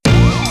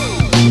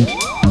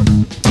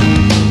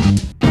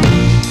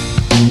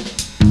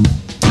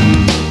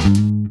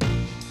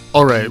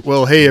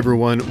Well, hey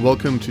everyone,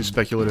 welcome to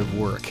Speculative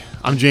Work.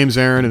 I'm James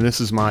Aaron, and this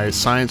is my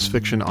science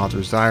fiction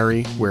author's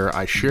diary, where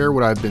I share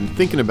what I've been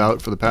thinking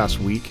about for the past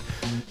week,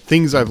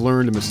 things I've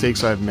learned and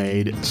mistakes I've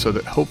made, so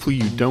that hopefully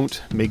you don't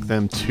make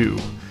them too.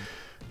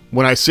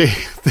 When I say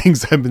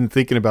things I've been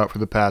thinking about for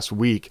the past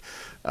week,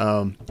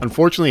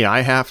 unfortunately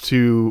I have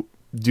to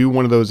do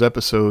one of those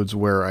episodes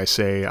where I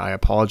say I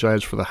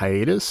apologize for the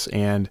hiatus,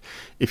 and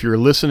if you're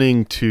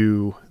listening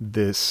to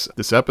this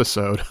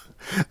episode,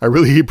 I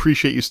really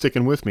appreciate you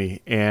sticking with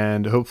me,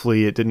 and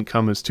hopefully it didn't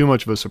come as too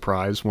much of a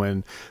surprise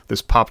when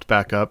this popped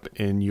back up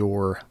in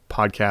your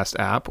podcast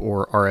app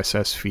or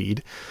RSS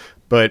feed.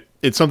 But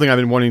it's something I've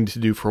been wanting to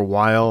do for a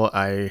while.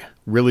 I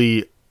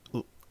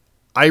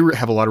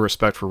have a lot of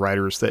respect for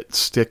writers that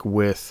stick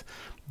with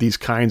these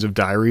kinds of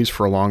diaries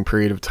for a long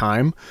period of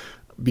time,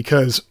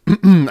 because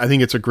I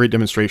think it's a great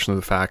demonstration of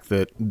the fact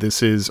that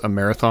this is a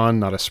marathon,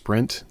 not a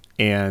sprint.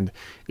 And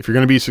if you're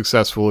going to be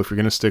successful, if you're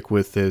going to stick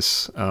with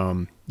this,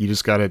 you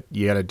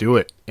gotta do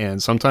it.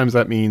 And sometimes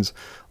that means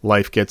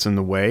life gets in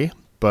the way,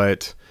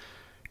 but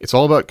it's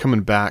all about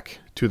coming back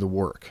to the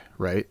work,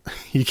 right?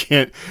 You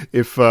can't,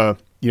 if,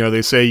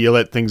 they say you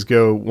let things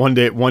go one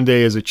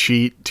day is a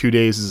cheat, 2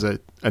 days is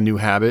a new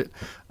habit.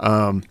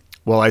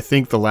 Well, I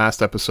think the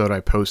last episode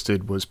I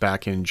posted was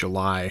back in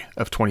July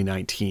of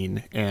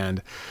 2019,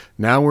 and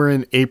now we're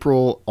in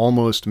April,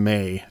 almost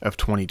May of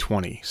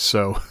 2020.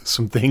 So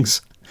some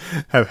things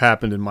have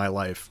happened in my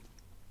life.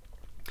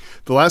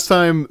 The last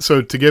time,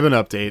 so to give an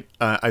update,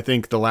 I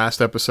think the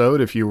last episode,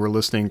 if you were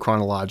listening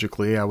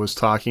chronologically, I was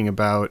talking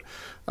about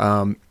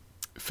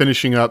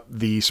finishing up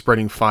the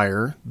Spreading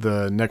Fire,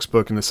 the next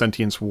book in the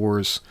Sentience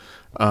Wars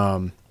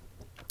 1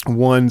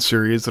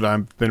 series that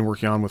I've been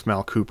working on with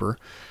Mal Cooper.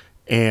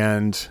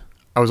 And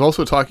I was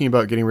also talking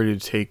about getting ready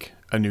to take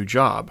a new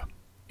job.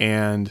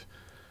 And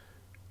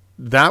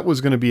that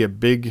was going to be a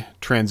big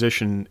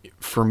transition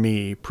for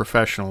me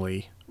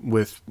professionally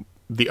with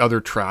the other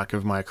track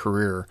of my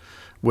career,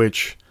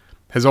 which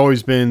has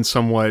always been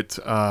somewhat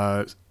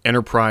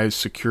enterprise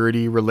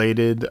security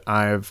related.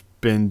 I've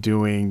been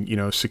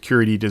doing,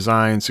 security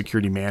design,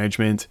 security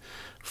management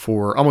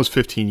for almost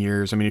 15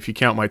 years. I mean, if you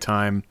count my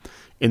time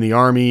in the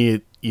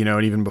Army,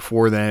 and even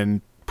before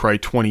then, probably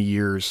 20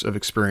 years of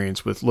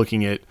experience with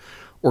looking at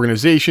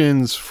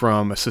organizations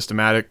from a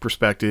systematic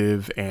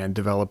perspective and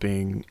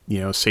developing,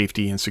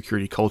 safety and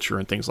security culture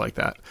and things like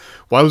that.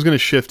 Well, I was going to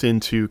shift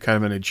into kind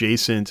of an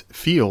adjacent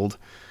field.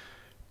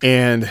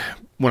 And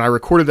when I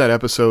recorded that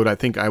episode, I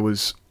think I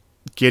was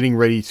getting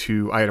ready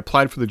I had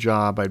applied for the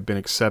job. I'd been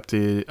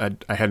accepted.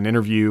 I had an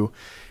interview,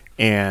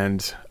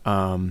 and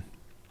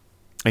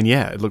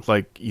yeah, it looked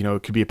like,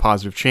 it could be a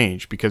positive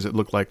change, because it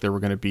looked like there were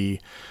going to be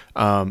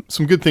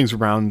some good things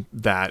around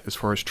that as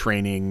far as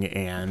training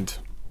and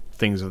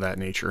things of that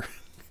nature.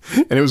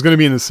 And it was going to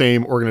be in the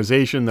same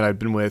organization that I'd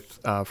been with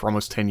for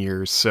almost 10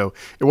 years. So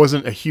it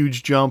wasn't a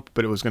huge jump,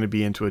 but it was going to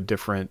be into a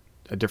different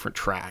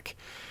track.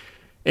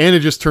 And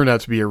it just turned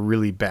out to be a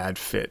really bad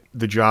fit.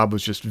 The job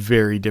was just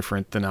very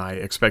different than I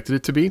expected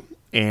it to be.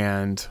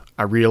 And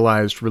I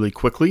realized really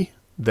quickly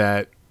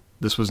that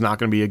this was not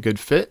going to be a good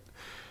fit.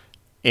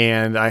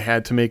 And I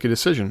had to make a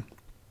decision.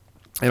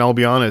 And I'll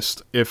be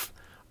honest, if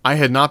I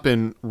had not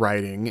been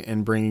writing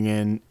and bringing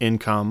in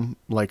income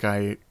like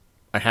I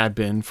had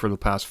been for the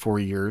past 4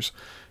 years,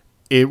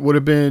 it would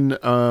have been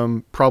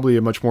probably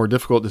a much more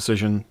difficult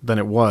decision than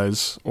it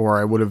was, or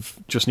I would have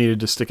just needed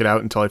to stick it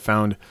out until I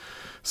found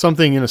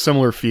something in a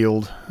similar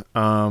field,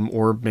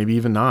 or maybe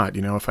even not.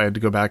 If I had to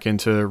go back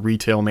into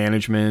retail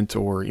management,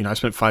 or, I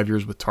spent 5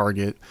 years with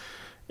Target,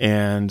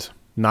 and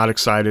not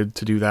excited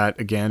to do that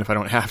again if I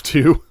don't have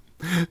to.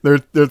 There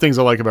are things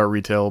I like about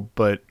retail,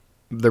 but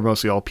they're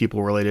mostly all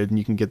people related, and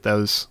you can get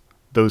those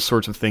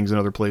sorts of things in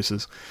other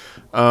places.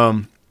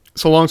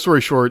 So long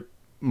story short,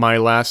 my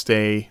last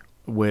day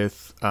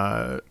with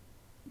the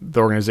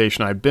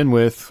organization I've been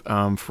with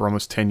for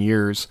almost 10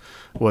 years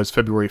was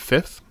February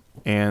 5th.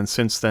 And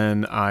since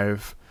then,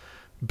 I've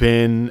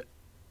been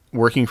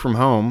working from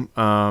home.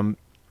 I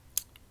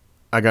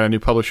got a new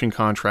publishing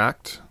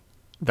contract.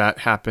 That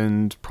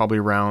happened probably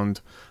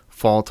around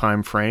fall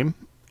time frame.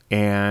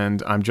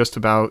 And I'm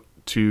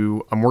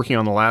working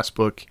on the last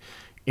book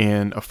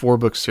in a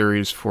 4-book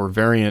series for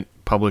Variant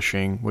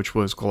Publishing, which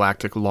was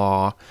Galactic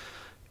Law.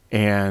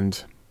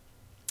 And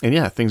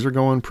yeah, things are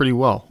going pretty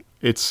well.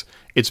 It's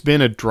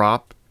been a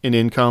drop in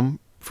income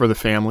for the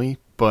family,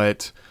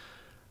 but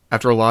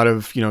after a lot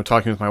of,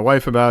 talking with my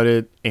wife about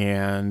it,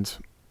 and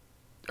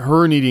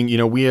her needing,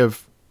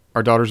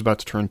 our daughter's about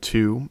to turn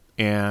 2,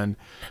 and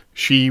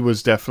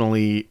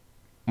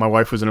my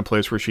wife was in a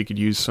place where she could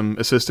use some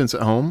assistance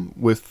at home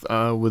with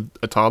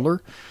a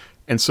toddler.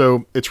 And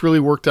so it's really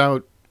worked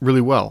out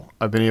really well.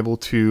 I've been able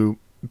to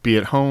be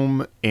at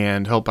home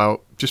and help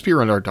out, just be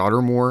around our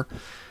daughter more.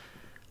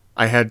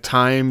 I had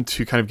time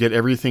to kind of get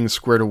everything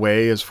squared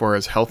away as far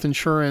as health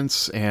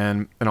insurance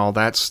and all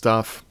that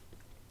stuff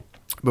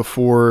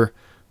before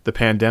the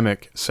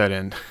pandemic set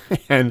in.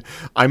 And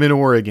I'm in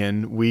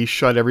Oregon. We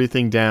shut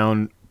everything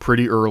down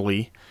pretty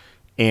early,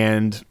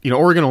 And,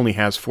 Oregon only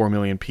has 4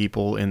 million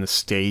people in the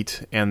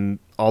state, and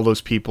all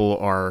those people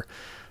are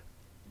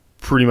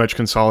pretty much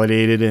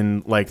consolidated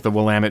in like the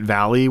Willamette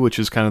Valley, which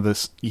is kind of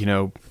this,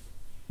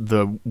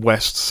 the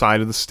west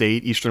side of the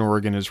state. Eastern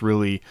Oregon is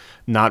really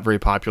not very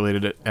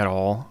populated at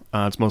all.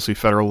 It's mostly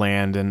federal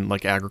land and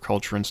like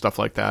agriculture and stuff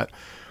like that.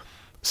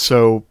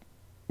 So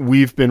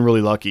we've been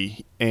really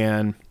lucky.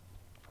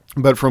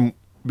 But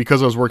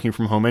because I was working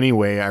from home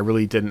anyway, I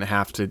really didn't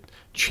have to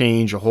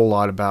change a whole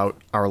lot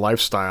about our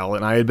lifestyle.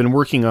 And I had been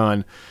working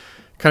on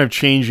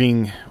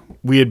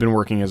we had been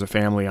working as a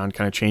family on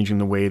kind of changing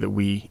the way that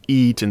we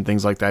eat and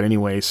things like that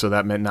anyway. So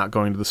that meant not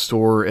going to the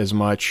store as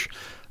much.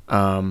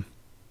 Now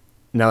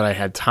that I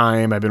had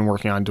time, I've been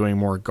working on doing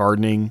more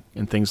gardening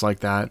and things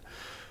like that.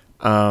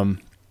 But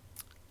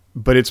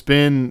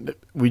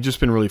we've just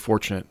been really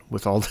fortunate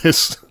with all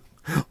this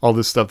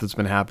stuff that's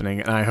been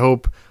happening. And I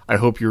hope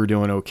you're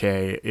doing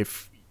okay.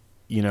 If,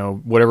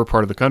 whatever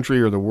part of the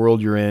country or the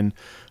world you're in,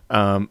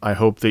 I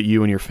hope that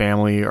you and your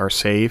family are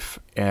safe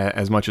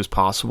as much as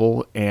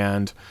possible.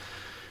 And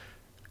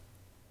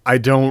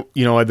there's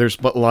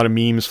a lot of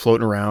memes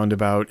floating around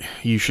about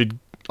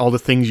all the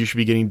things you should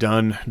be getting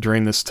done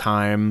during this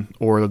time,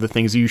 or the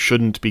things that you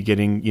shouldn't be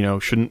getting,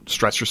 shouldn't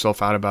stress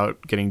yourself out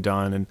about getting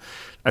done. And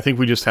I think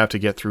we just have to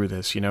get through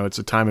this. It's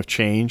a time of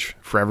change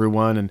for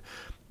everyone. And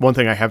one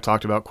thing I have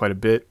talked about quite a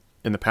bit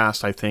in the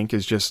past, I think,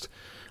 is just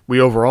we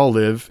overall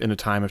live in a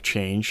time of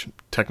change.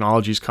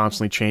 Technology is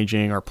constantly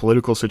changing. Our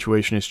political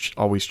situation is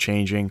always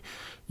changing,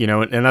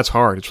 and that's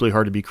hard. It's really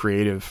hard to be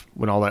creative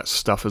when all that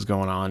stuff is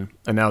going on.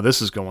 And now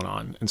this is going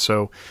on. And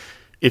so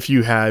if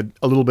you had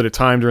a little bit of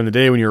time during the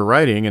day when you were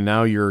writing, and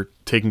now you're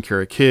taking care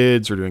of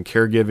kids or doing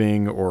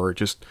caregiving or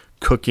just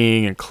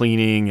cooking and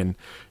cleaning and,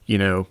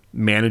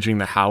 managing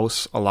the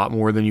house a lot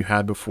more than you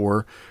had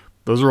before,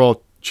 those are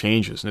all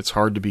changes. And it's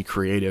hard to be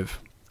creative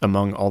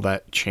among all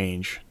that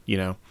change,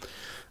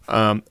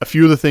 A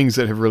few of the things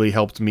that have really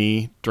helped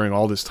me during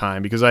all this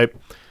time, because I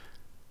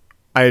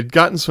had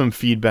gotten some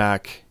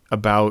feedback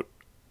about,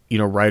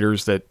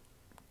 writers that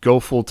go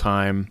full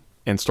time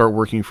and start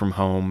working from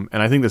home.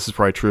 And I think this is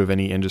probably true of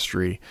any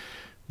industry,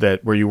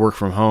 that where you work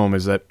from home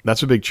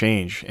that's a big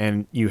change,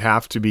 and you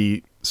have to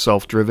be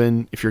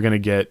self-driven if you're going to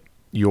get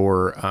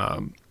your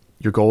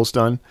goals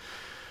done.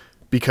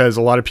 Because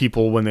a lot of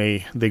people, when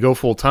they go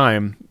full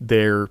time,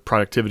 their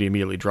productivity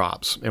immediately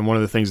drops. And one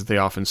of the things that they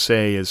often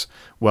say is,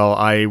 well,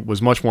 I was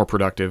much more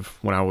productive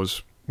when I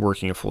was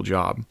working a full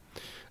job.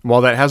 And while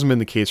that hasn't been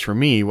the case for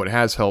me, what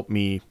has helped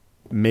me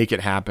make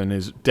it happen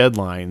is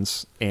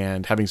deadlines,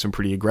 and having some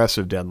pretty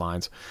aggressive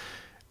deadlines.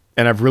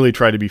 And I've really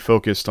tried to be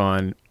focused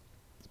on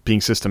being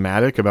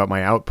systematic about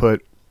my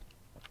output,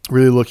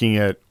 really looking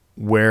at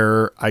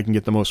where I can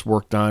get the most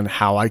work done,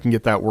 how I can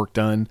get that work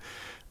done,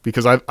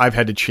 because I've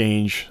had to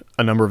change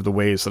a number of the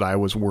ways that I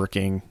was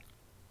working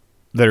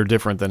that are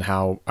different than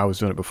how I was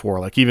doing it before.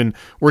 Like even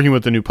working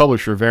with the new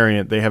publisher,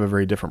 Variant, they have a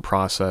very different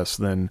process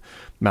than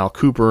Mal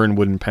Cooper and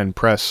Wooden Pen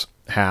Press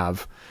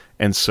have.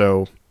 And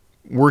so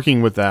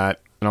working with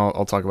that, and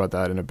I'll talk about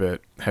that in a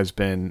bit, has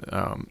been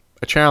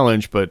a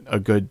challenge, but a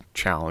good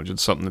challenge.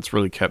 It's something that's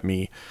really kept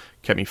me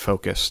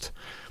focused.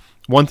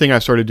 One thing I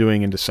started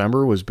doing in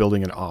December was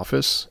building an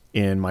office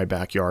in my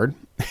backyard.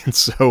 And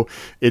so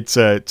it's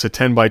a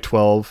 10 by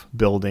 12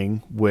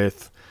 building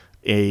with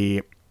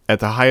at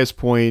the highest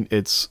point,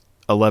 it's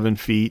 11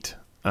 feet.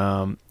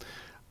 In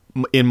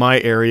my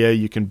area,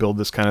 you can build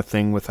this kind of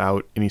thing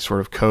without any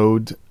sort of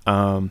code.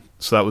 So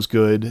that was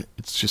good.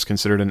 It's just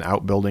considered an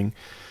outbuilding.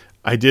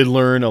 I did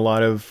learn a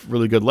lot of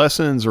really good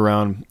lessons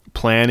around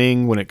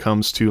planning when it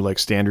comes to like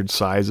standard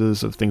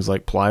sizes of things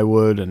like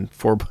plywood and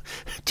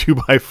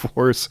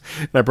 2x4s.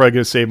 And I'm probably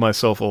going to save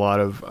myself a lot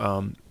of,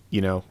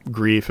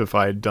 grief if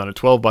I had done a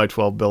 12 by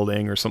 12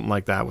 building or something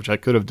like that, which I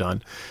could have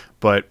done,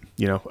 but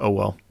oh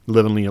well,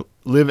 live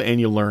and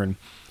you learn.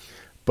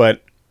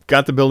 But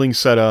got the building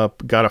set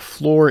up, got a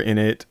floor in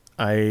it.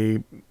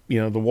 The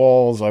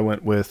walls, I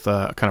went with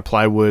kind of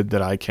plywood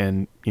that I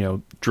can,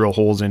 drill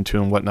holes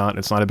into and whatnot.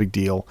 It's not a big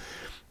deal.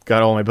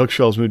 Got all my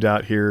bookshelves moved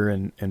out here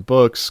and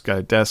books, got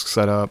a desk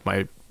set up,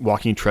 my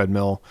walking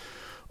treadmill,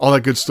 all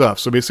that good stuff.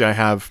 So basically I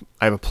have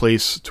a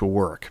place to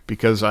work,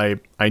 because I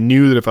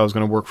knew that if I was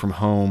going to work from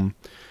home,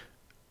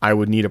 I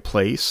would need a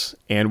place.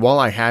 And while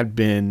I had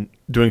been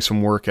doing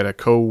some work at a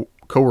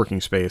co-working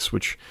space,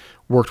 which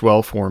worked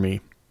well for me,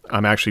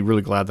 I'm actually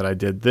really glad that I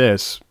did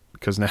this,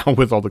 because now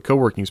with all the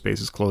co-working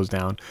spaces closed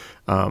down,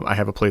 I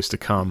have a place to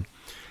come.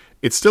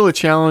 It's still a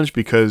challenge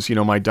because,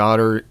 my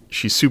daughter,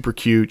 she's super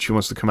cute. She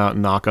wants to come out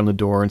and knock on the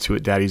door and see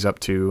what daddy's up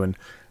to. And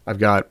I've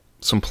got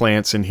some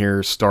plants in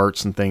here,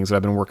 starts and things that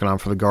I've been working on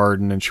for the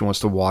garden, and she wants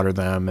to water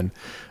them.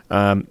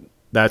 And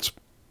that's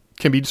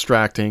can be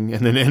distracting.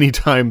 And then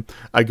anytime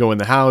I go in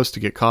the house to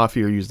get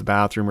coffee or use the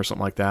bathroom or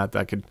something like that,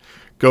 that could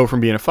go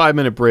from being a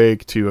 5-minute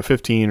break to a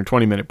 15 or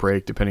 20-minute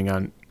break, depending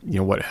on,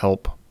 what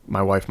help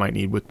my wife might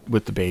need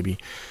with the baby.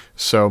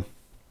 So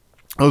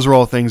those are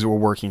all things that we're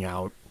working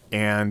out.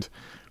 And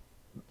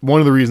one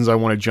of the reasons I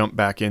want to jump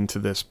back into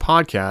this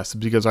podcast is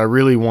because I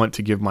really want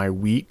to give my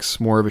weeks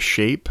more of a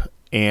shape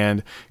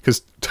And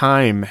because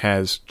time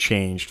has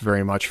changed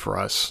very much for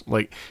us,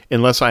 like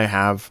unless I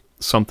have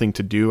something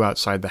to do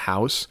outside the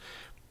house,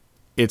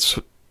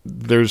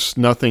 there's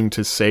nothing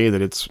to say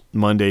that it's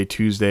Monday,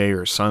 Tuesday,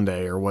 or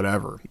Sunday or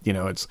whatever.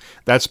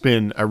 That's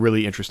been a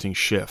really interesting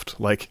shift.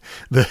 Like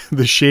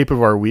the shape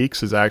of our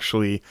weeks is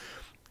actually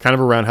kind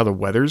of around how the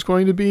weather's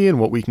going to be and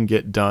what we can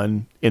get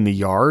done in the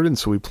yard. And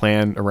so we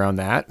plan around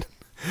that,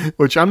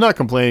 which I'm not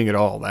complaining at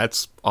all.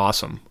 That's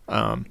awesome.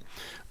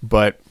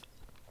 But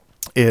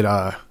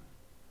it's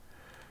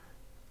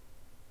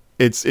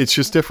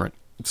just different.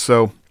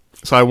 So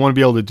I want to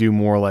be able to do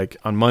more, like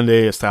on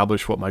Monday,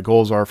 establish what my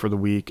goals are for the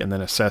week and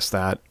then assess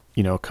that,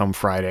 come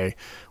Friday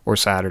or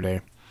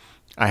Saturday.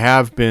 I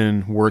have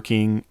been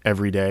working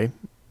every day,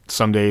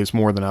 some days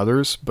more than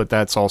others, but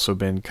that's also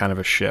been kind of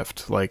a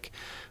shift. Like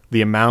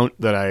the amount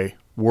that I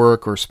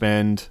work or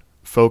spend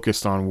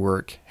focused on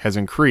work has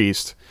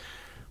increased.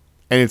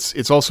 And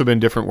it's also been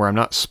different where I'm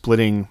not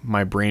splitting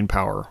my brain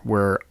power,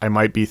 where I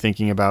might be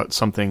thinking about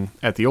something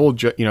at the old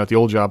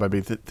job, I'd be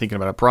thinking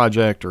about a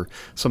project or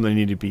something that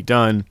needed to be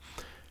done.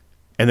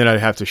 And then I'd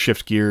have to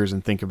shift gears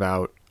and think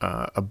about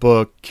a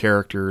book,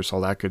 characters,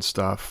 all that good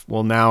stuff.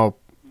 Well, now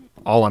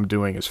all I'm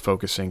doing is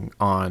focusing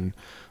on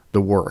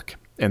the work.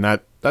 And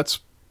that's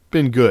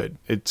been good.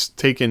 It's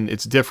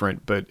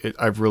different, but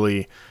I've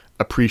really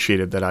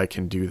appreciated that I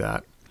can do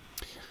that.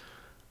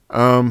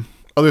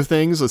 Other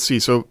things, let's see.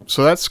 So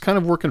that's kind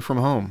of working from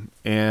home,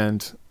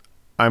 and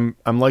I'm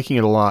liking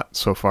it a lot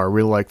so far. I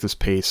really like this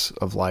pace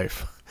of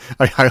life.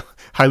 I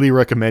highly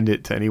recommend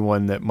it to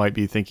anyone that might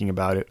be thinking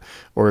about it,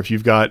 or if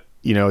you've got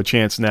a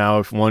chance now.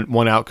 If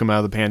one outcome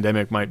out of the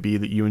pandemic might be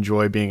that you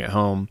enjoy being at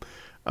home,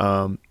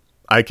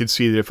 I could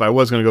see that if I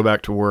was going to go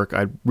back to work,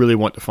 I'd really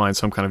want to find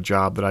some kind of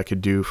job that I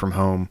could do from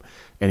home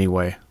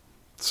anyway.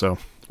 So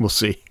we'll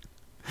see.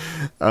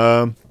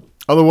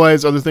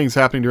 Otherwise, other things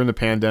happening during the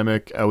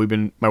pandemic.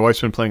 My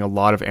wife's been playing a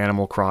lot of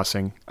Animal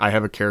Crossing. I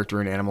have a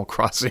character in Animal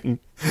Crossing.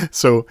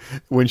 So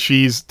when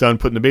she's done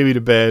putting the baby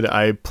to bed,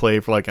 I play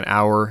for like an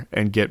hour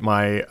and get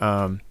my,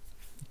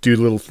 do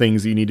little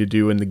things that you need to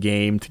do in the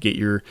game to get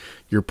your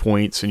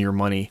points and your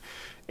money.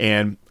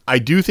 And I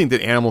do think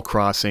that Animal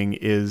Crossing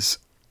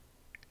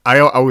I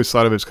always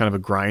thought of it as kind of a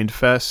grind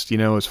fest,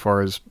 as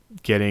far as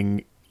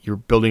you're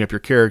building up your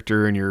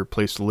character and your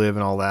place to live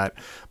and all that.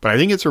 But I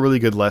think it's a really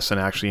good lesson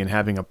actually in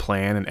having a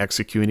plan and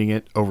executing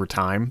it over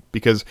time,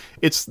 because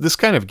it's this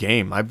kind of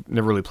game. I've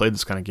never really played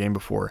this kind of game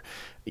before.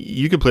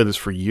 You could play this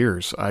for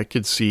years. I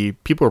could see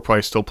people are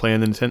probably still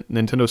playing the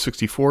Nintendo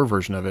 64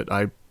 version of it.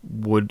 I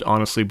would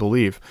honestly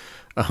believe,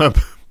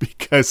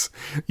 because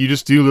you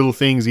just do little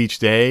things each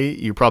day.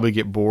 You probably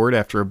get bored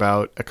after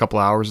about a couple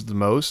hours at the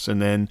most,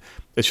 and then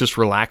it's just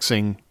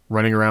relaxing,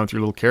 running around with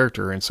your little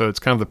character. And so it's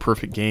kind of the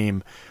perfect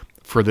game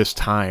for this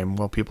time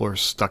while people are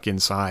stuck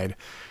inside.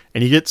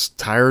 And he gets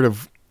tired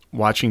of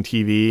watching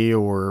TV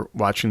or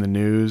watching the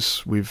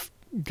news. We've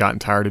gotten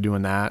tired of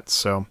doing that.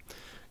 So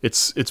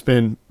it's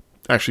been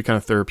actually kind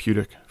of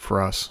therapeutic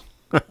for us.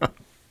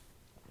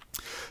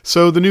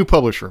 So the new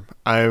publisher.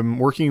 I'm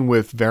working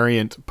with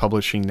Variant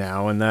Publishing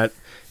now, and that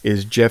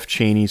is Jeff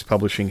Chaney's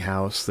publishing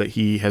house that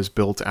he has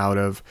built out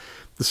of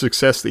the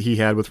success that he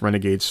had with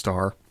Renegade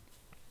Star.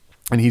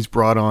 And he's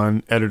brought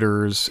on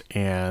editors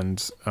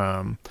and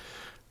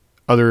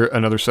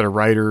another set of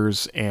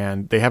writers,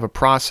 and they have a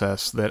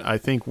process that I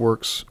think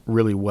works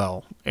really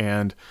well.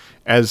 And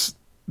as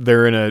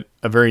they're in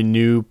a very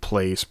new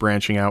place,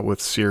 branching out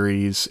with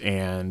series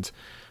and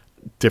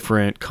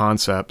different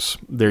concepts,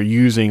 they're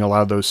using a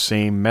lot of those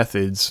same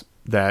methods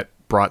that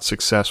brought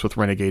success with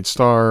Renegade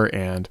Star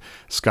and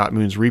Scott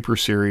Moon's Reaper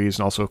series,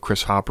 and also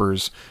Chris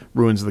Hopper's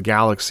Ruins of the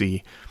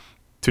Galaxy,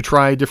 to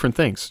try different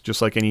things,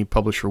 just like any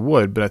publisher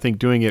would. But I think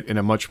doing it in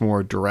a much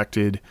more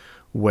directed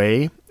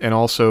way, and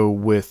also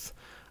with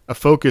a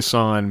focus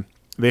on,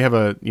 they have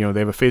a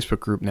Facebook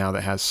group now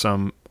that has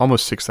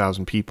almost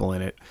 6,000 people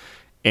in it,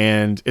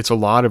 and it's a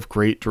lot of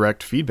great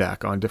direct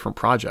feedback on different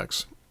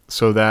projects.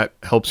 So that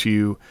helps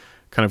you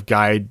kind of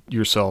guide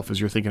yourself as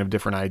you're thinking of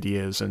different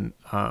ideas. And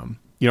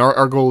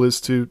our goal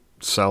is to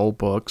sell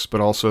books,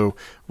 but also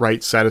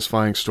write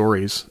satisfying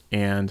stories.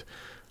 And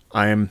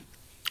I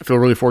feel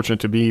really fortunate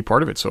to be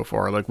part of it so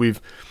far. Like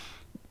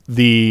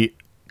the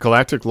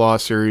Galactic Law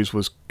series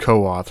was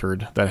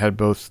co-authored. That had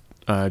both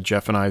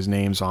Jeff and I's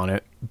names on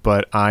it,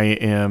 but I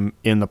am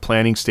in the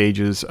planning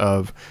stages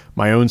of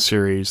my own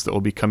series that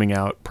will be coming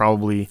out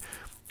probably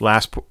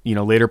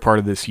later part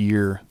of this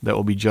year, that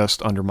will be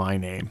just under my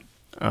name.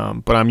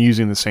 But I'm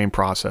using the same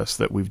process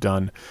that we've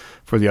done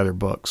for the other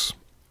books.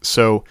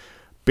 So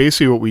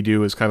basically what we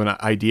do is kind of an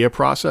idea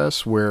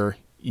process where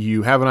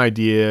you have an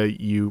idea,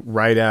 you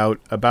write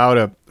out about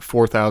a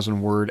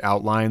 4,000 word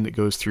outline that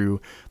goes through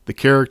the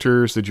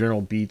characters, the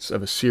general beats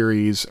of a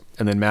series,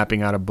 and then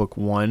mapping out a book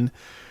one.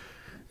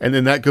 And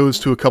then that goes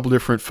to a couple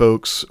different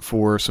folks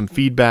for some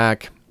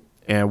feedback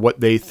and what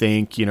they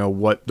think,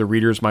 what the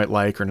readers might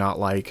like or not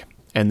like.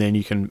 And then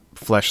you can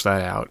flesh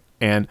that out.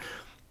 And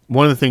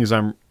one of the things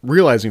I'm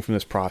realizing from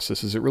this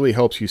process is it really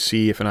helps you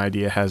see if an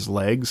idea has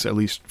legs, at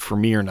least for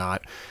me or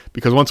not.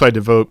 Because once I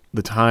devote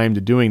the time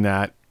to doing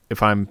that,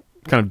 if I'm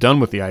kind of done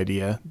with the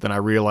idea, then I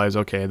realize,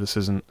 okay, this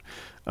isn't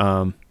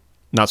not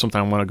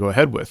something I want to go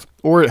ahead with.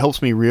 Or it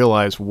helps me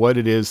realize what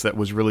it is that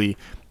was really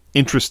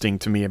interesting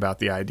to me about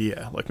the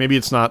idea. Like maybe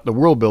it's not the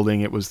world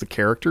building, it was the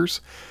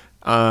characters.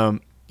 Or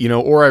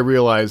I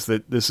realize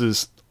that this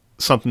is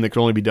something that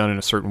can only be done in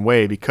a certain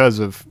way because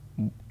of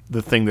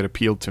the thing that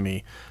appealed to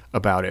me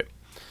about it.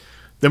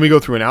 Then we go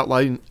through an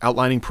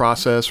outlining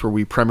process where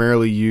we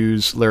primarily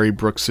use Larry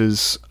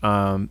Brooks's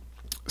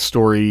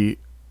story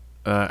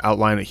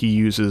outline that he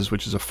uses,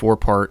 which is a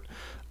 4-part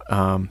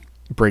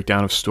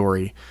breakdown of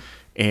story.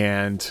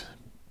 And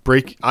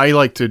I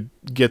like to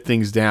get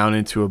things down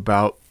into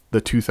about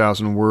the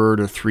 2,000 word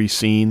or 3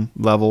 scene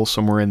level,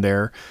 somewhere in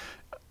there.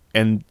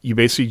 And you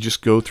basically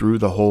just go through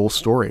the whole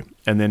story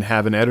and then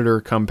have an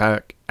editor come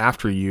back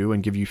after you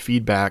and give you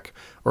feedback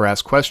or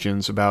ask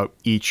questions about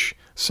each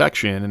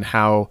section and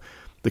how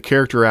the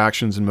character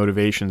actions and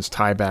motivations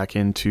tie back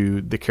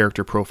into the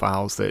character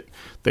profiles that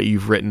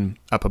you've written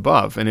up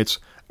above. And it's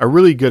a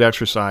really good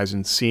exercise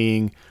in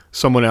seeing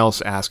someone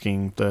else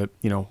asking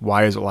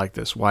why is it like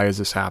this? Why is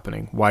this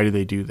happening? Why do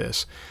they do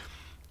this?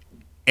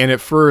 And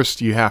at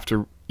first you have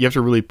to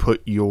really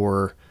put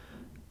your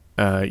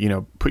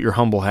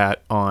humble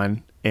hat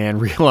on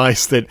and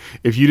realize that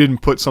if you didn't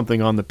put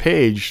something on the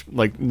page,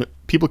 like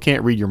people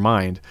can't read your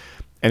mind.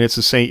 And it's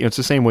the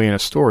same way in a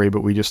story,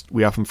 but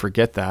we often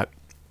forget that.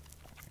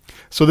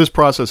 So this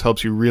process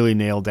helps you really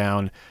nail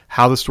down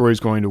how the story is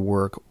going to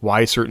work,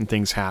 why certain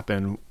things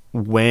happen,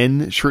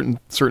 when certain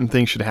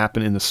things should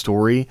happen in the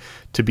story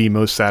to be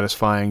most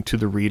satisfying to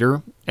the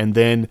reader. And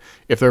then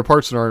if there are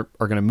parts that are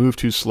going to move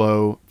too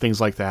slow,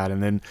 things like that.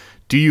 And then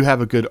do you have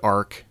a good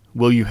arc?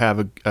 Will you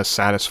have a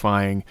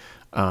satisfying,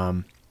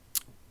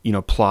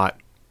 plot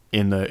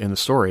in the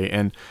story?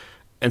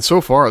 And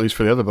so far, at least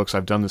for the other books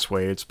I've done this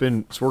way,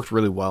 it's worked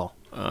really well.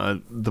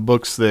 The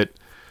books that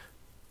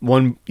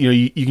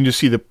you can just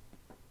see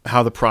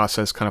how the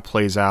process kind of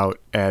plays out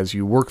as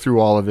you work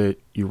through all of it.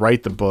 You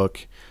write the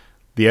book,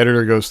 the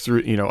editor goes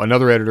through,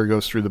 another editor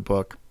goes through the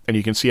book, and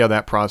you can see how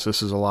that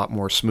process is a lot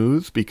more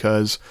smooth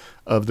because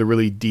of the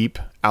really deep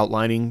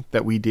outlining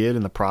that we did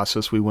and the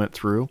process we went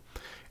through.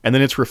 And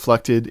then it's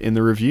reflected in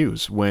the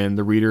reviews when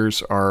the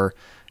readers are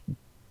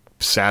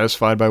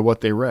satisfied by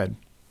what they read.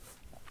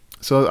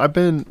 So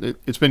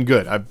it's been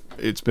good.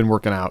 It's been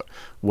working out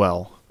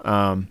well.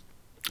 I'll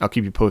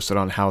keep you posted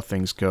on how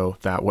things go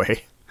that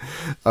way.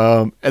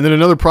 And then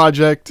another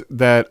project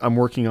that I'm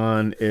working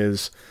on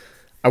is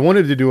I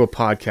wanted to do a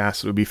podcast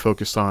that would be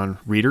focused on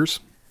readers.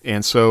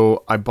 And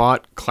so I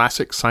bought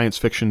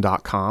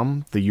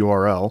classicsciencefiction.com, the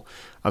URL.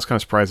 I was kind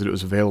of surprised that it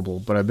was available,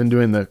 but I've been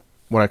doing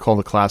what I call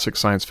the Classic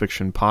Science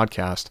Fiction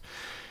Podcast.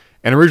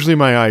 And originally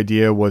my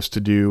idea was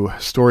to do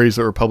stories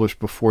that were published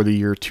before the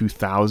year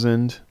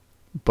 2000,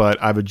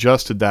 but I've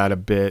adjusted that a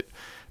bit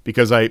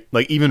because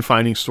even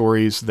finding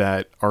stories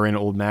that are in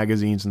old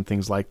magazines and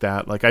things like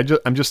that,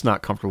 I'm just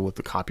not comfortable with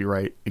the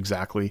copyright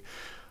exactly.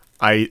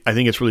 I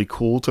think it's really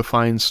cool to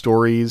find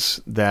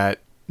stories that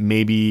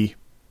maybe,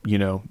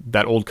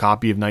 that old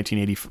copy of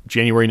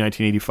January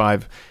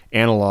 1985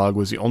 analog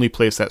was the only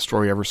place that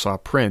story ever saw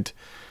print,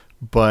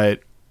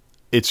 but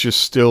it's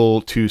just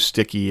still too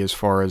sticky as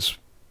far as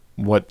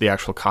what the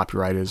actual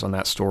copyright is on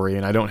that story.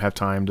 And I don't have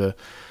time to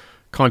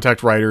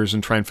contact writers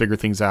and try and figure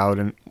things out.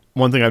 And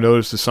one thing I've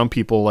noticed is some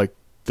people,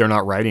 they're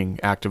not writing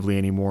actively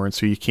anymore. And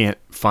so you can't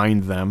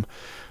find them.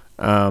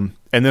 And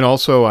then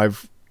also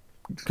I've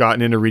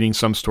gotten into reading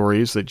some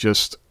stories that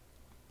just,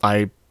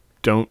 I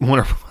don't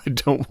want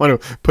to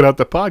put out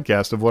the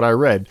podcast of what I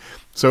read.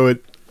 So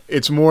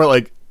it's more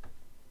like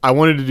I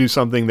wanted to do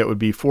something that would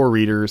be for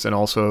readers and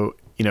also,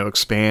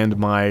 expand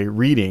my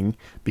reading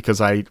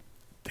because I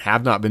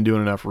have not been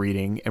doing enough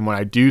reading. And when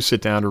I do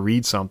sit down to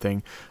read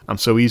something, I'm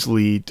so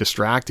easily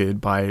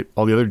distracted by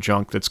all the other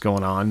junk that's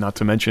going on, not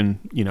to mention,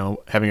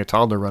 having a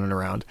toddler running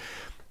around,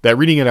 that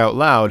reading it out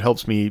loud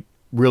helps me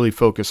really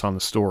focus on the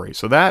story.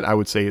 So that I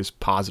would say is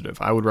positive.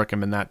 I would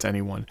recommend that to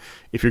anyone.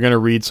 If you're going to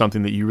read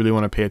something that you really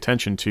want to pay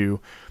attention to,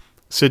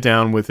 sit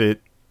down with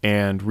it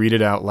and read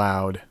it out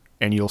loud,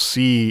 and you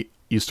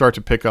start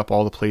to pick up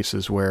all the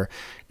places where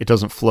it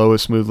doesn't flow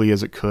as smoothly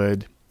as it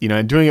could.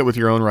 And doing it with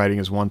your own writing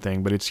is one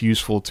thing, but it's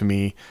useful to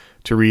me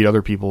to read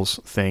other people's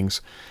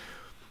things.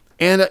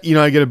 And,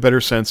 I get a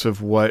better sense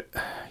of what,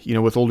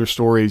 with older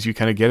stories, you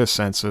kind of get a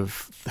sense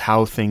of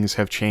how things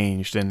have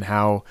changed and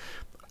how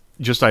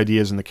just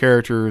ideas in the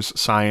characters,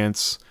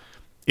 science.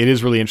 It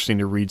is really interesting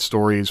to read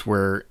stories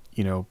where,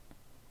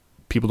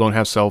 people don't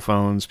have cell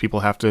phones.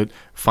 People have to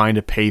find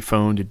a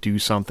payphone to do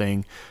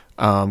something.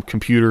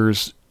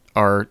 Computers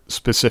are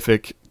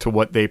specific to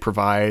what they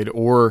provide,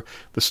 or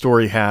the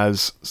story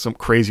has some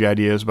crazy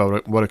ideas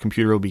about what a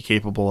computer will be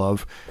capable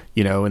of,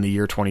 in the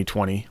year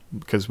 2020,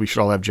 because we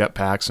should all have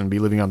jetpacks and be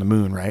living on the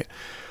moon, right?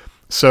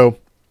 So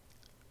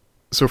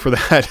for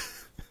that,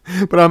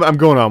 but I'm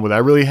going on with it. I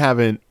really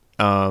haven't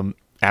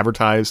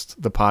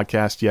advertised the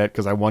podcast yet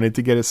because I wanted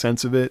to get a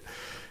sense of it.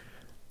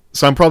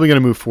 So I'm probably going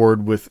to move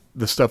forward with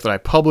the stuff that I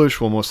publish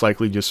will most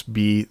likely just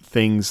be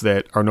things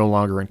that are no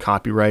longer in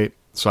copyright.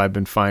 So I've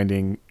been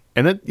finding,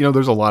 and then,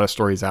 there's a lot of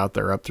stories out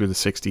there up through the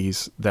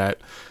 60s that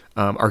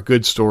are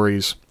good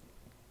stories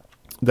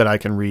that I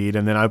can read.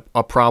 And then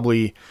I'll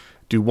probably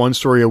do one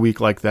story a week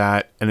like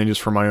that. And then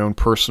just for my own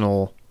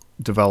personal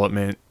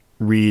development,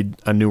 read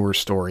a newer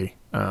story,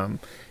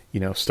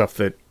 stuff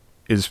that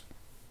is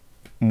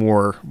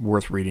more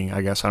worth reading,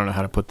 I guess. I don't know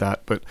how to put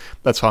that, but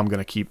that's how I'm going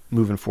to keep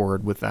moving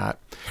forward with that.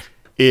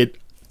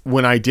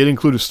 When I did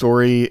include a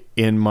story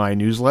in my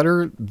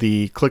newsletter,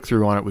 the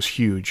click-through on it was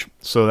huge.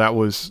 So that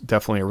was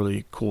definitely a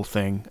really cool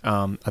thing.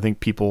 I think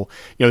people,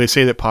 they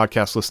say that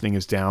podcast listening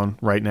is down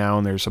right now,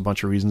 and there's a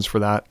bunch of reasons for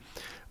that.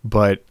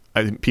 But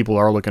I think people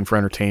are looking for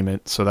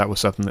entertainment, so that was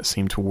something that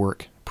seemed to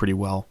work pretty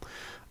well.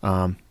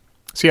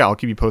 So yeah, I'll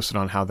keep you posted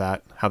on how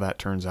that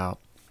turns out.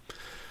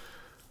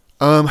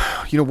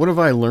 What have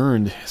I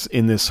learned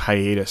in this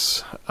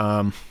hiatus?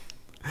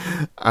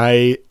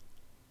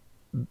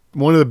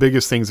 One of the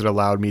biggest things that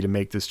allowed me to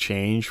make this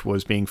change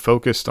was being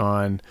focused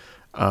on,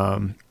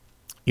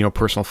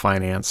 personal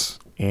finance.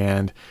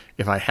 And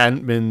if I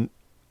hadn't been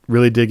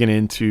really digging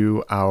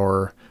into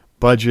our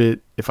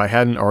budget, if I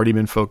hadn't already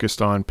been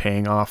focused on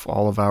paying off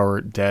all of our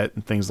debt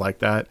and things like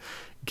that,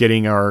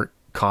 getting our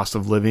cost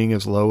of living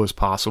as low as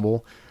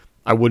possible,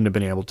 I wouldn't have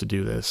been able to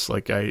do this.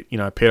 Like I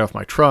paid off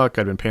my truck.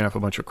 I'd been paying off a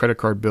bunch of credit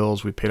card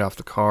bills. We paid off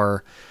the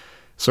car.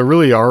 So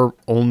really our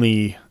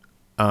only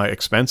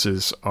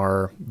expenses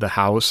are the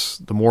house,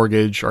 the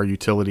mortgage, our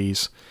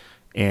utilities,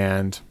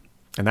 and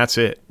that's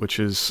it, which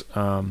is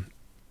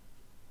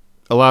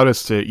allowed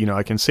us to,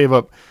 I can save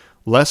up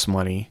less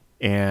money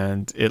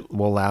and it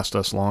will last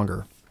us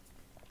longer.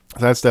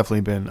 That's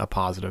definitely been a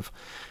positive.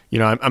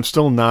 I'm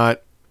still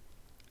not,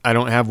 I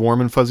don't have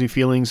warm and fuzzy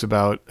feelings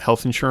about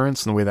health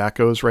insurance and the way that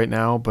goes right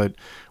now, but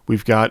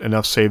we've got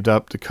enough saved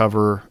up to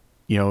cover,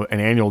 an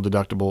annual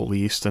deductible at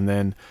least. And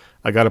then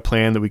I got a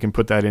plan that we can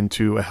put that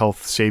into a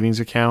health savings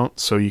account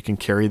so you can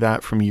carry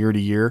that from year to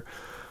year.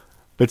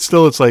 But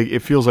still, it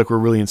feels like we're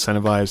really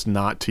incentivized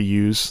not to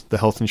use the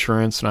health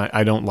insurance. And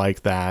I don't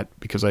like that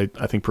because I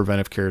think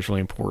preventive care is really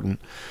important.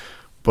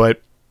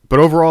 But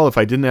overall, if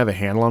I didn't have a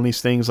handle on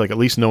these things, like at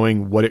least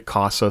knowing what it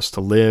costs us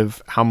to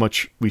live, how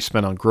much we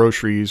spend on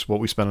groceries, what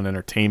we spend on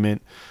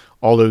entertainment,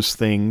 all those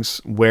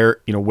things,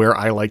 where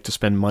I like to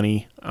spend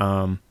money,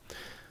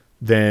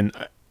 then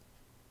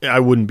I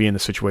wouldn't be in the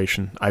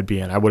situation I'd be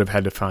in. I would have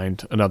had to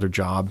find another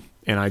job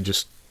and I'd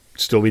just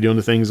still be doing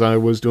the things I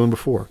was doing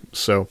before.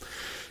 So,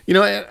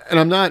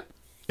 and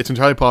it's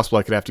entirely possible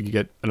I could have to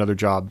get another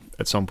job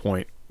at some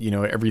point.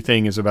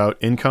 Everything is about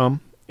income.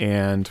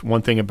 And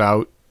one thing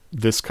about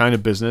this kind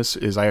of business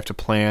is I have to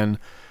plan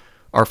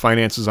our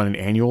finances on an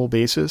annual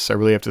basis. I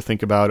really have to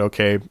think about,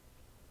 okay,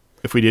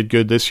 if we did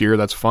good this year,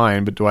 that's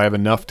fine, but do I have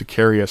enough to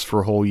carry us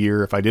for a whole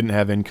year if I didn't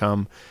have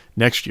income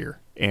next year?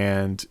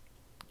 And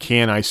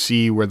can I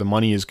see where the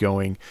money is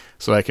going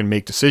so I can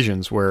make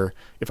decisions where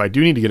if I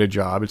do need to get a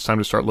job, it's time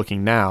to start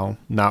looking now,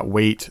 not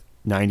wait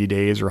 90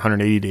 days or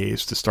 180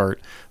 days to start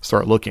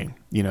looking,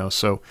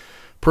 so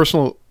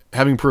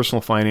having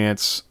personal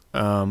finance,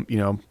 I'm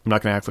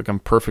not going to act like I'm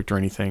perfect or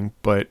anything,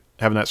 but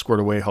having that squared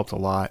away helped a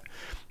lot.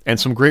 And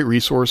some great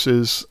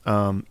resources.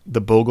 The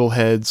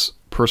Bogleheads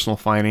personal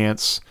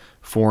finance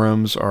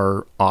forums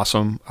are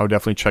awesome. I would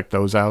definitely check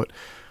those out.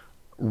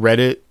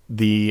 Reddit,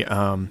 the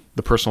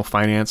personal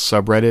finance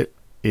subreddit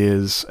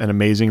is an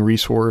amazing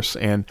resource.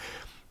 And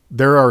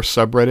there are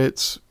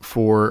subreddits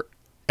for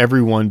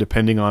everyone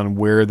depending on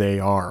where they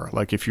are.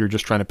 Like if you're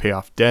just trying to pay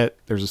off debt,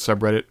 there's a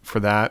subreddit for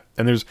that.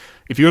 And if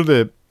you go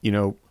to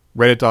the,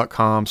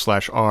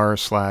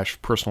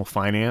 reddit.com/r/personal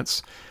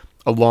finance,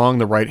 along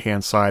the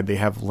right-hand side, they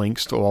have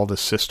links to all the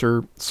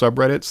sister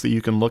subreddits that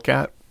you can look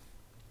at.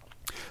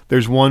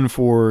 There's one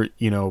for,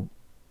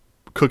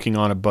 cooking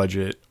on a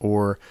budget,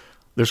 or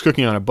there's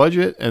cooking on a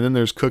budget, and then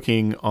there's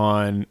cooking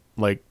on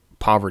like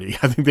poverty.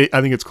 I think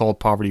it's called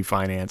poverty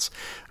finance,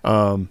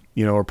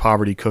 or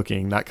poverty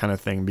cooking, that kind of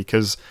thing,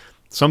 because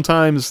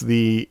sometimes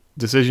the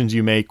decisions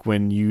you make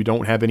when you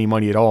don't have any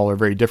money at all are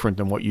very different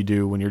than what you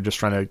do when you're just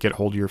trying to get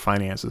hold of your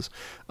finances.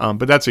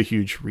 But that's a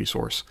huge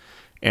resource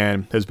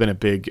and has been a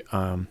big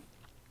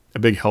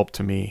help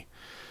to me.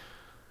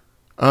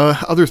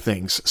 Other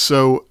things.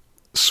 So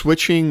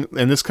switching,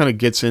 and this kind of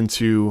gets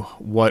into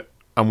what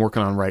I'm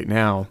working on right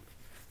now.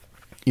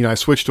 I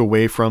switched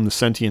away from the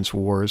Sentience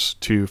Wars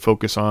to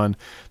focus on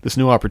this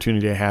new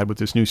opportunity I had with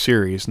this new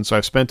series. And so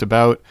I've spent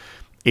about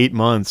 8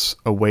 months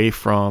away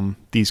from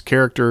these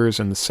characters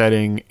and the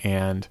setting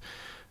and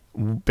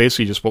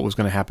basically just what was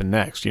going to happen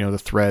next, the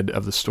thread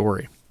of the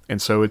story.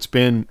 And so it's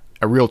been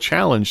a real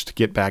challenge to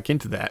get back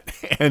into that.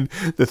 And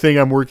the thing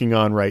I'm working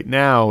on right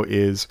now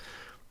is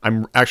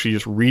I'm actually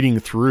just reading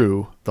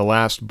through the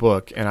last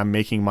book and I'm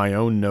making my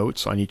own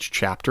notes on each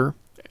chapter,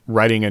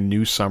 writing a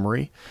new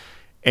summary.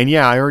 And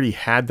yeah, I already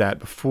had that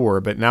before,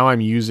 but now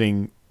I'm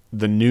using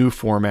the new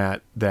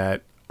format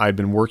that I've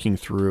been working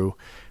through,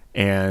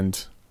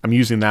 and I'm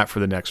using that for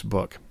the next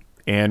book.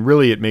 And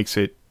really it makes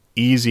it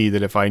easy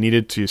that if I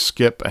needed to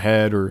skip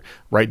ahead or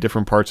write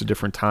different parts at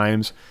different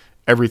times,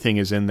 everything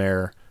is in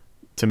there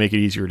to make it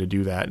easier to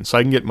do that. And so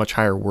I can get much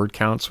higher word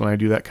counts when I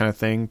do that kind of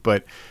thing,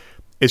 but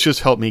it's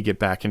just helped me get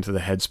back into the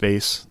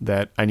headspace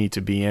that I need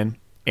to be in.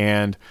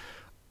 And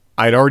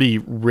I'd already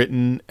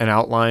written an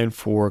outline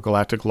for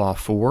Galactic Law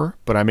 4,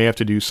 but I may have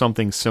to do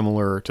something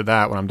similar to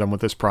that when I'm done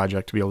with this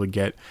project to be able to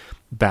get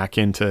back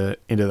into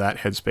that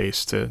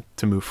headspace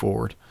to move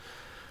forward.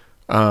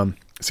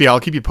 So yeah,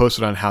 I'll keep you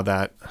posted on how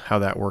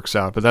that works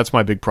out. But that's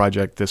my big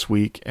project this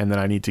week, and then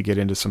I need to get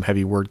into some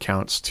heavy word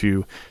counts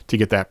to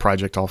get that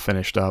project all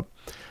finished up.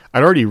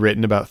 I'd already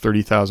written about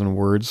 30,000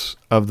 words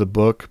of the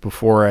book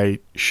before I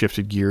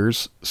shifted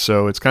gears,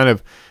 so it's kind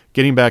of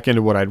getting back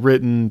into what I'd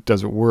written.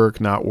 Does it work?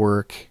 Not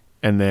work?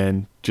 And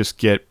then just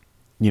get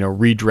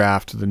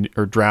draft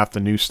the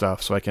new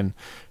stuff so I can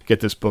get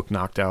this book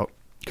knocked out,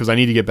 because I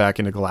need to get back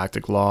into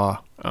Galactic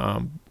Law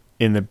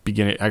in the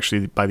beginning,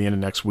 actually by the end of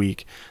next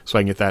week, so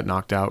I can get that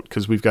knocked out,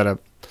 because we've got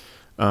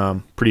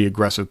a pretty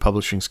aggressive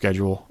publishing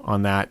schedule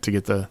on that to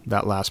get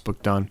that last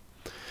book done.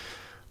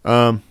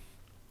 And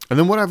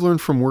then what I've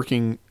learned from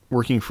working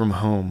from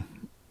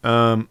home,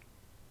 talking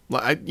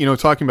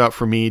about,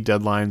 for me,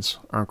 deadlines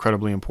are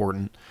incredibly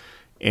important,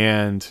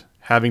 and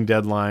having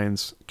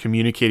deadlines,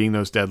 communicating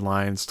those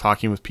deadlines,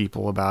 talking with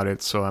people about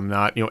it. So I'm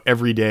not,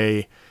 every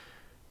day,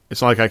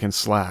 it's not like I can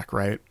slack,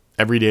 right?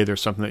 Every day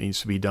there's something that needs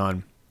to be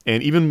done.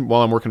 And even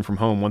while I'm working from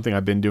home, one thing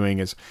I've been doing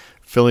is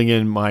filling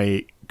in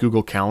my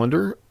Google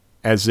Calendar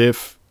as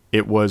if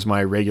it was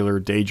my regular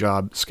day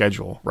job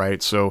schedule,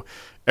 right? So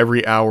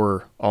every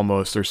hour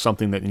almost, there's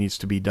something that needs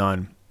to be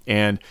done.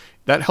 And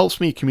that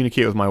helps me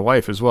communicate with my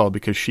wife as well,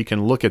 because she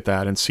can look at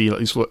that and see at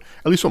least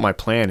what my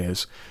plan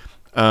is.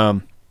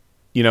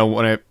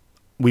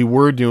 We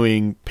were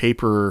doing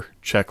paper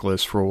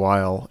checklists for a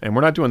while, and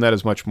we're not doing that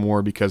as much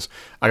more because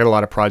I got a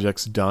lot of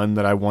projects done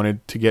that I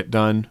wanted to get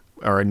done,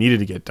 or I needed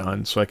to get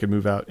done, so I could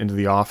move out into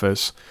the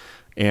office.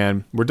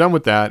 And we're done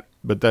with that,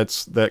 but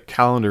that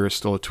calendar is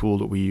still a tool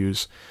that we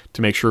use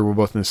to make sure we're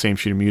both in the same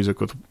sheet of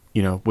music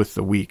with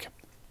the week.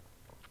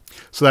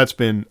 So that's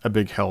been a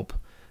big help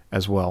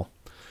as well.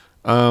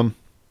 And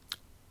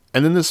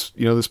then this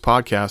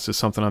podcast is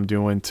something I'm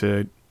doing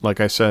to, like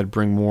I said,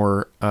 bring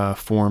more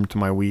form to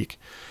my week.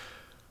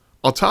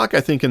 I'll talk, I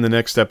think, in the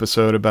next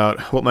episode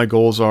about what my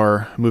goals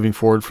are moving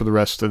forward for the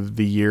rest of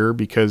the year,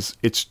 because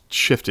it's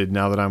shifted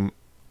now that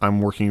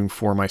I'm working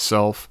for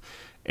myself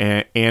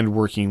and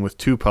working with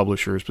two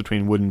publishers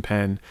between Wooden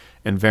Pen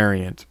and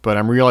Variant. But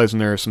I'm realizing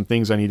there are some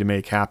things I need to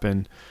make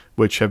happen,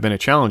 which have been a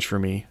challenge for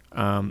me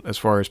as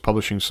far as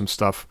publishing some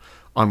stuff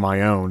on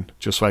my own,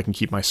 just so I can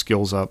keep my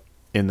skills up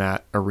in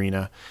that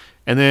arena.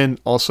 And then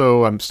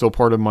also, I'm still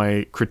part of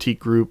my critique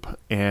group,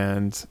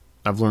 and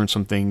I've learned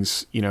some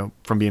things,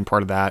 from being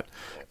part of that,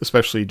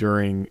 especially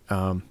during,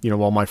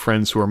 while my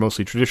friends who are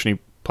mostly traditionally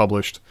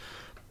published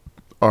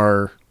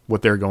are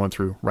what they're going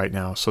through right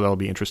now. So that'll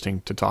be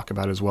interesting to talk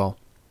about as well.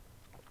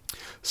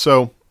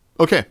 So,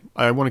 okay,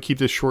 I want to keep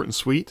this short and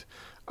sweet.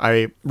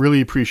 I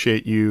really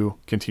appreciate you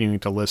continuing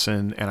to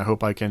listen, and I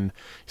hope I can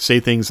say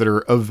things that are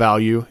of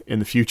value in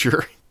the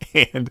future.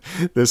 And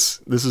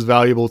this is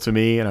valuable to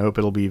me, and I hope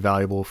it'll be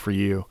valuable for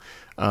you.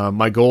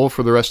 My goal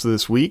for the rest of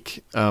this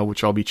week,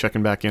 which I'll be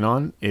checking back in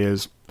on,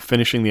 is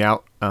finishing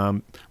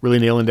really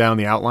nailing down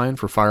the outline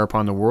for Fire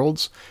Upon the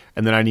Worlds.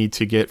 And then I need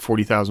to get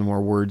 40,000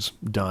 more words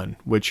done,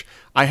 which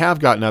I have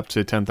gotten up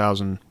to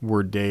 10,000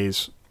 word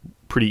days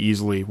pretty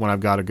easily when I've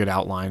got a good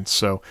outline.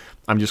 So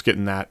I'm just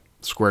getting that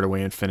squared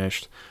away and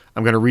finished.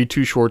 I'm going to read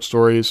 2 short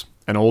stories,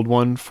 an old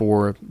one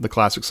for the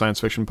Classic Science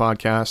Fiction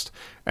podcast,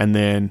 and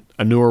then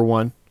a newer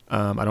one.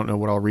 I don't know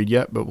what I'll read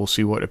yet, but we'll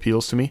see what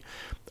appeals to me.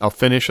 I'll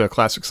finish a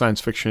classic science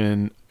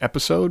fiction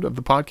episode of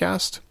the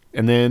podcast,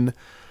 and then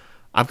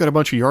I've got a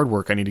bunch of yard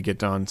work I need to get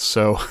done.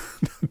 So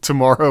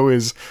tomorrow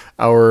is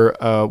our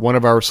one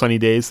of our sunny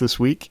days this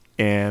week,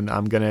 and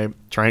I'm going to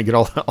try and get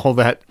all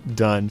that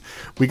done.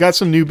 We got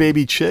some new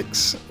baby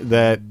chicks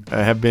that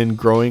have been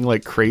growing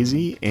like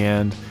crazy,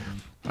 and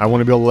I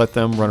want to be able to let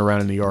them run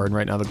around in the yard.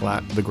 Right now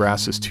the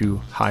grass is too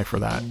high for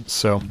that.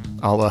 So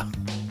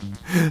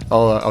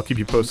I'll keep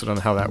you posted on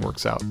how that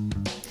works out.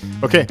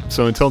 Okay,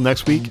 so until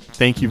next week,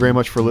 thank you very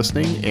much for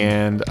listening,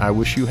 and I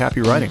wish you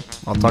happy writing.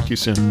 I'll talk to you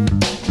soon.